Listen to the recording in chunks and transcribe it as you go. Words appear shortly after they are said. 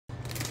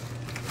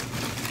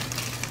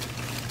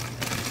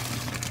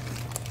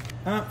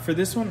For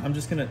this one, I'm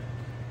just gonna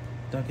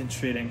dunk it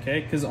straight in,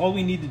 okay? Because all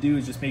we need to do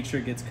is just make sure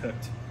it gets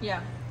cooked.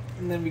 Yeah.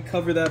 And then we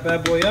cover that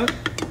bad boy up.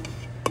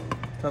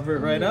 Cover it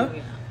right up.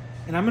 Yeah.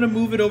 And I'm gonna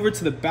move it over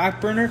to the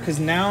back burner because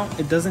now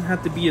it doesn't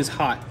have to be as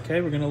hot,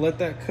 okay? We're gonna let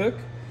that cook.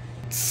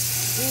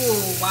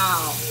 Ooh,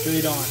 wow.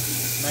 Straight on,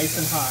 nice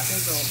and hot.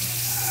 Sizzle.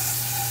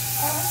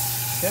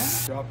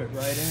 Okay, drop it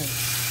right in.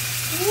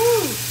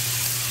 Woo.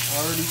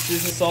 Already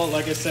seasoned salt,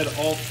 like I said,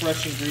 all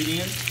fresh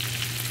ingredients.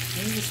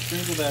 Let me just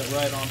sprinkle that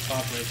right on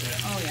top right there.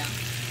 Oh yeah.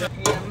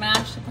 You're gonna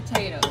mash the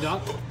potatoes.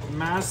 Yup.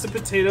 Mash the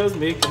potatoes,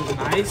 make them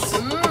nice.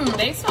 Mmm,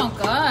 they smell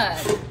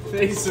good.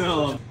 They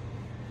smell.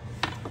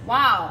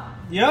 Wow.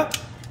 Yep.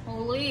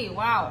 Holy,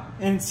 wow.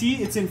 And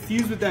see, it's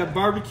infused with that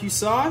barbecue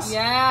sauce.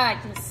 Yeah,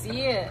 I can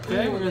see it.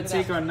 Okay, Ooh, we're gonna look at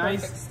take that our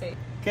nice. perfect steak.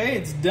 Okay,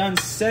 it's done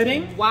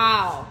setting.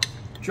 Wow.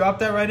 Drop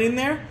that right in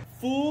there.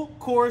 Full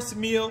course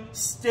meal,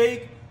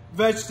 steak,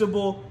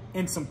 vegetable,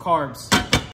 and some carbs.